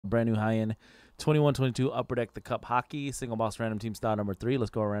brand new high-end 21-22 Upper Deck the Cup Hockey single box random team style number 3. Let's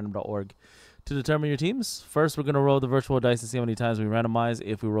go to random.org to determine your teams. First, we're going to roll the virtual dice and see how many times we randomize.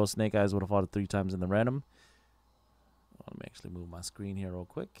 If we roll snake eyes, would have followed 3 times in the random. Let me actually move my screen here real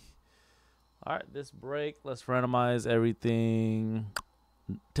quick. All right, this break, let's randomize everything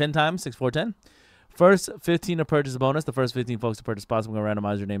 10 times, 6, 4, 10. First 15 to purchase a bonus. The first 15 folks to purchase spots, we're going to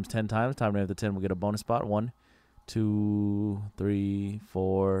randomize your names 10 times. Time to have the 10, we'll get a bonus spot. 1, 2, 3,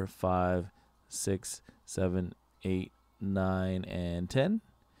 4, 5, 6, 7, 8, 9, and 10.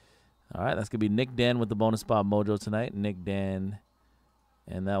 All right, that's going to be Nick Dan with the bonus spot mojo tonight. Nick Dan,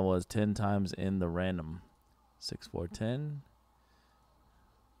 and that was 10 times in the random. 6, 4, 10.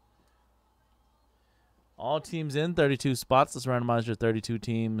 All teams in, 32 spots. Let's randomize your 32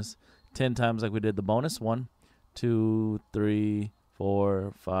 teams 10 times like we did the bonus. 1, 2, 3,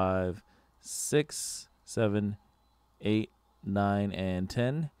 4, 5, 6, 7, 8, 9, and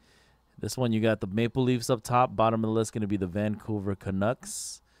 10. This one, you got the Maple Leafs up top. Bottom of the list going to be the Vancouver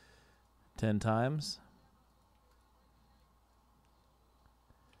Canucks 10 times.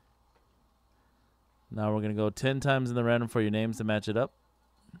 Now we're going to go 10 times in the random for your names to match it up.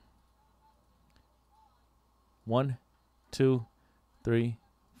 1, 2, 3,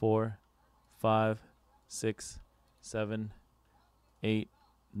 4, 5, 6, 7, 8,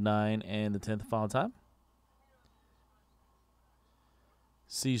 9, and the 10th final time.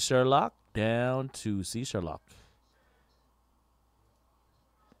 C. Sherlock down to C. Sherlock.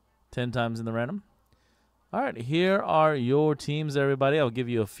 10 times in the random. All right, here are your teams, everybody. I'll give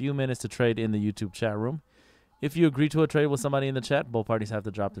you a few minutes to trade in the YouTube chat room. If you agree to a trade with somebody in the chat, both parties have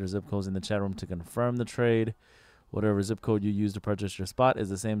to drop their zip codes in the chat room to confirm the trade. Whatever zip code you use to purchase your spot is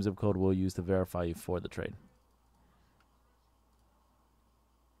the same zip code we'll use to verify you for the trade.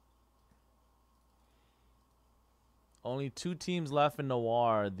 Only 2 teams left in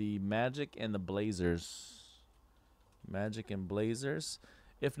Noir, the Magic and the Blazers. Magic and Blazers.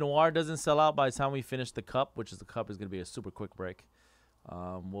 If Noir doesn't sell out by the time we finish the cup, which is the cup is going to be a super quick break,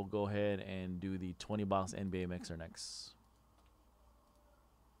 we'll go ahead and do the 20-box NBA mixer next.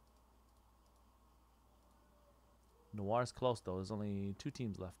 Noir's close, though. There's only 2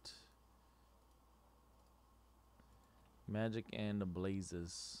 teams left. Magic and the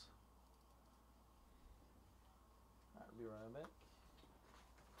Blazers. I'll be right back.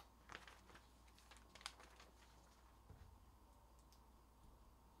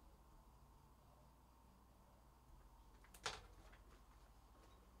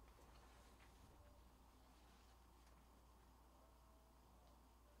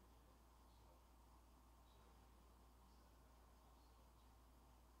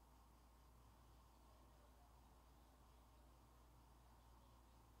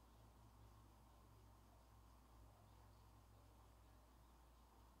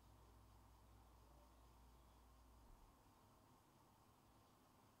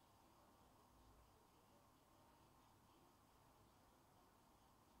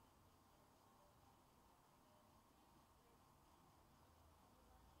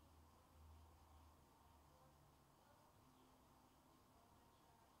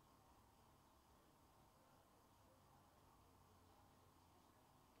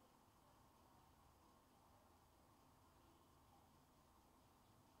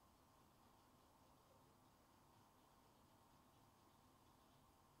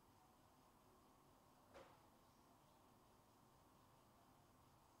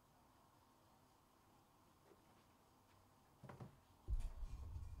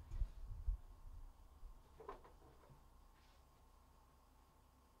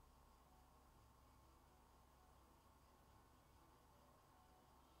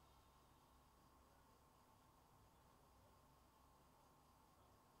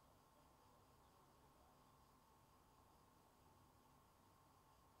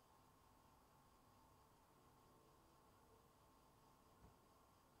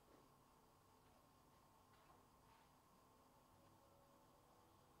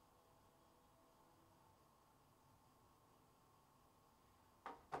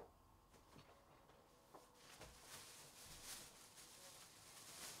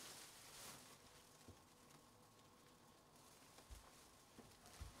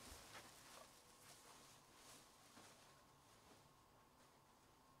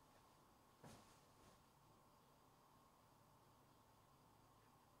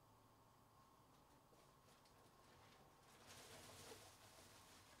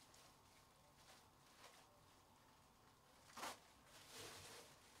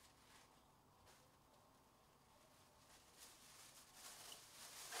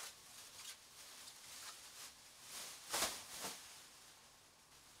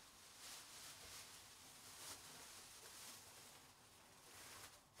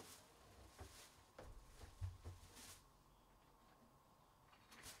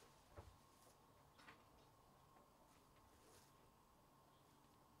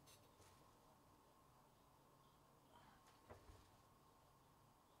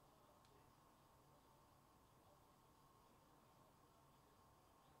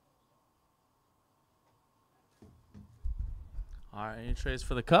 All right, any trades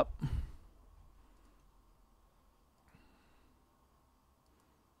for the cup? I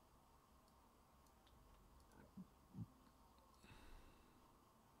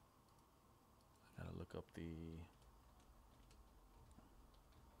gotta look up the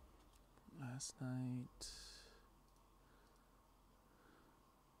last night.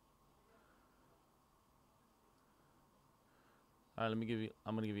 All right, I'm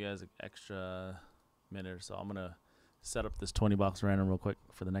gonna give you guys an extra minute or so. I'm gonna set up this 20 box random real quick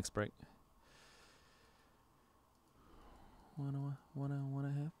for the next break. Wanna have fun.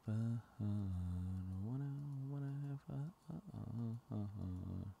 Wanna have fun.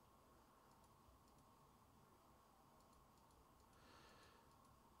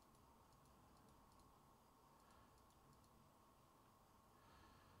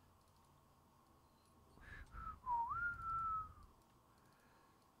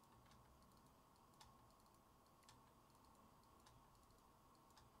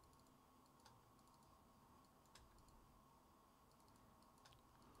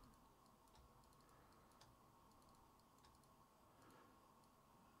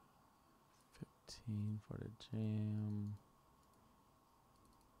 15 for the jam.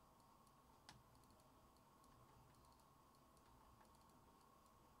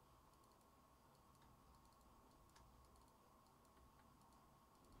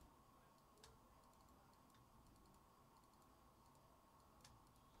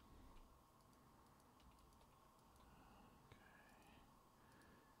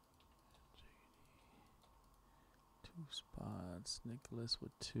 Two spots. Nicholas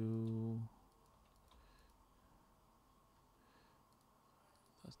with 2.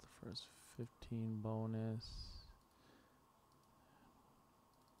 That's the first 15 bonus.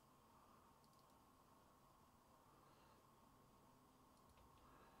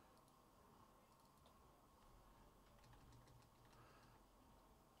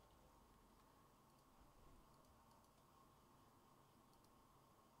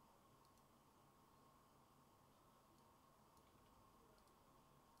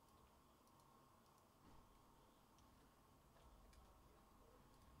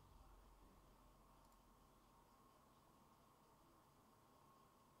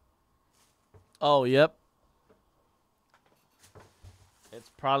 Oh, yep.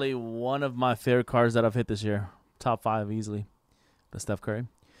 It's probably one of my favorite cards that I've hit this year. Top 5 easily. The Steph Curry.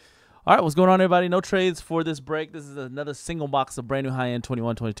 All right, what's going on, everybody? No trades for this break. This is another single box of brand new high-end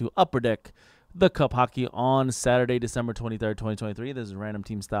 21-22 Upper Deck, the Cup Hockey on Saturday, December 23rd, 2023. This is random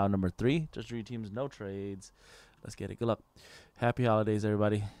team style number 3. Just 3 teams, no trades. Let's get it. Good luck. Happy holidays,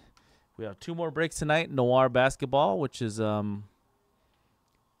 everybody. We have 2 more breaks tonight. Noir basketball, which is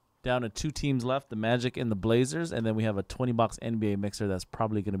down to 2 teams left, the Magic and the Blazers. And then we have a 20-box NBA mixer that's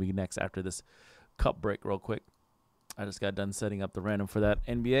probably going to be next after this cup break real quick. I just got done setting up the random for that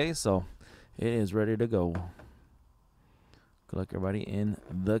NBA, so it is ready to go. Good luck, everybody, in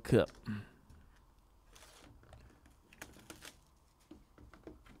the cup.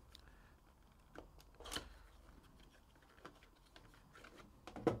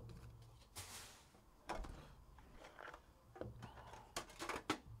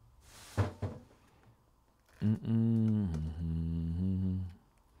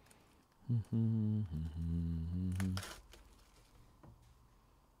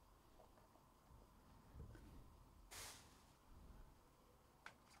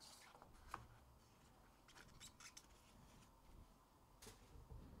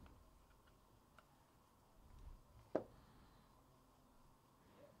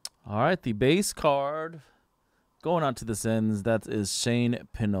 All right, the base card going on to the Sens. That is Shane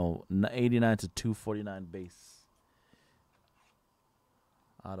Pinot, 89/249 base.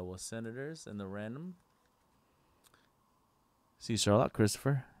 Ottawa Senators in the random. See Charlotte,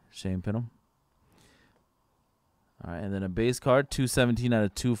 Christopher, Shane Pinot. All right, and then a base card,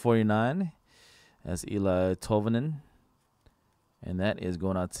 217/249. That's Eli Tolvanen. And that is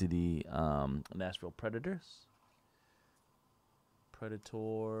going out to the Nashville Predators.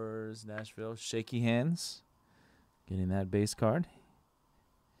 Predators, Nashville, shaky hands. Getting that base card.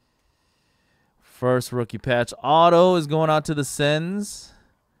 First rookie patch auto is going out to the Sens.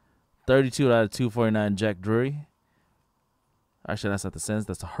 32/249, Jack Drury. Actually, that's not the Sens.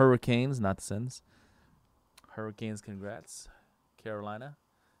 That's the Hurricanes, not the Sens. Hurricanes, congrats. Carolina.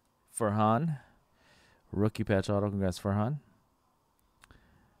 Furhan. Rookie patch auto, congrats, Furhan.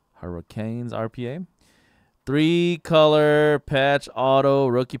 Hurricanes, RPA. 3-color patch auto,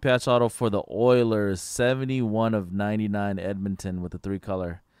 rookie patch auto for the Oilers. 71/99 Edmonton with the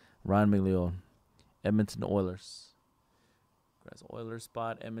 3-color. Ryan McLeod. Edmonton Oilers. Congrats, Oilers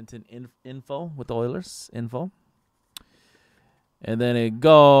spot. Edmonton info with the Oilers. Info. And then a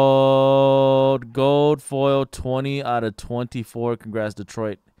gold foil 20 out of 24. Congrats,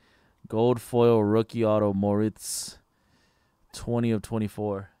 Detroit. Gold foil rookie auto Moritz 20 of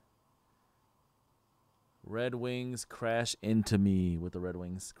 24. Red Wings crash into me with the Red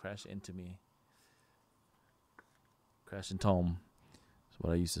Wings. Crash into me. Crash and Tome. That's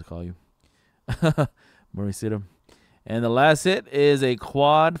what I used to call you. Murray Sitter. And the last hit is a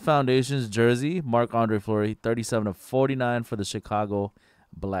Quad Foundations jersey. Marc-Andre Fleury, 37 of 49 for the Chicago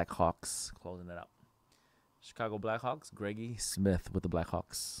Blackhawks. Closing it out. Chicago Blackhawks, Greggy Smith with the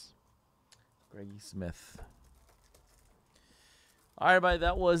Blackhawks. Greggy Smith. All right, everybody,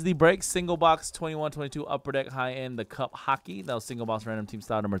 that was the break. Single box 21-22 Upper Deck High End, the Cup Hockey. That was single box random team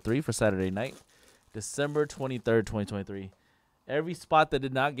style number 3 for Saturday night, December 23rd, 2023. Every spot that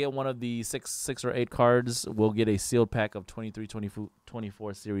did not get one of the six or 8 cards will get a sealed pack of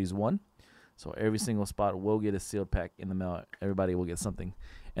 23-24 Series 1. So every single spot will get a sealed pack in the mail. Everybody will get something.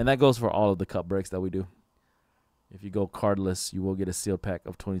 And that goes for all of the cup breaks that we do. If you go cardless, you will get a sealed pack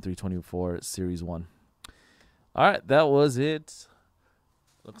of 23-24 Series 1. All right, that was it.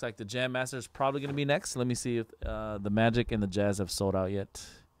 Looks like the Jam Master is probably going to be next. Let me see if the Magic and the Jazz have sold out yet.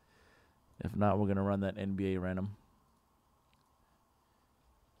 If not, we're going to run that NBA random.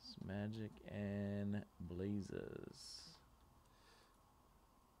 Magic and Blazers.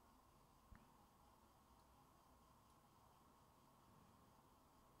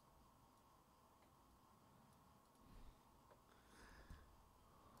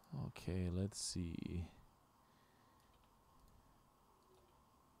 Okay, let's see.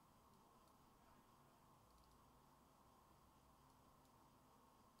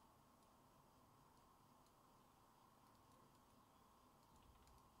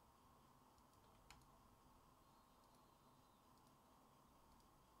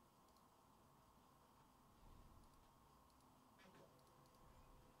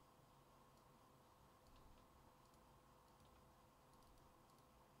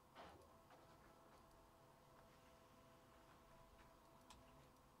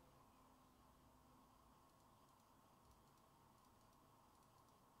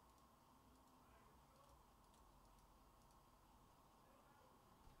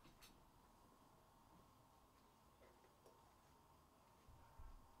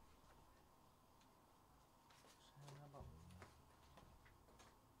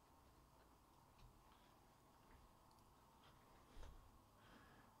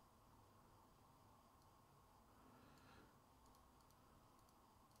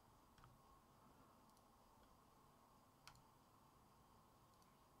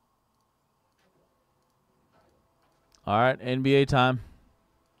 All right, NBA time.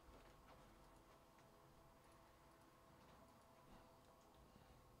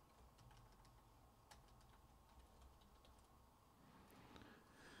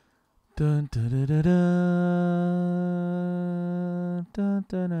 Dun dun dun dun dun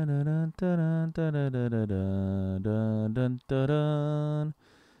dun dun dun dun dun dun dun dun.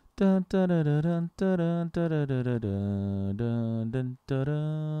 Dun dun dun dun dun dun dun dun dun dun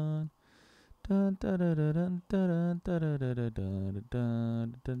dun. Dun dun dun dun dun dun dun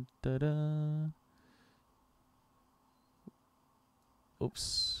dun dun dun.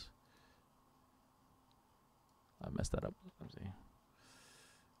 Oops. I messed that up. Let's see.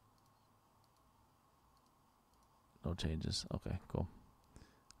 No changes. Okay, cool.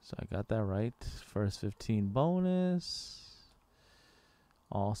 So I got that right. First 15 bonus.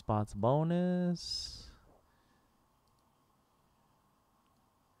 All spots bonus.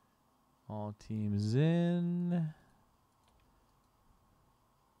 All teams in.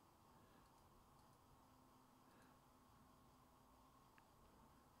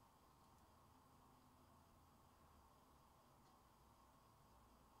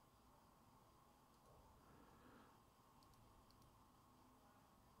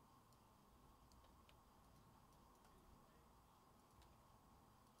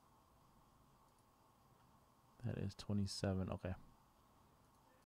 That is 27. Okay.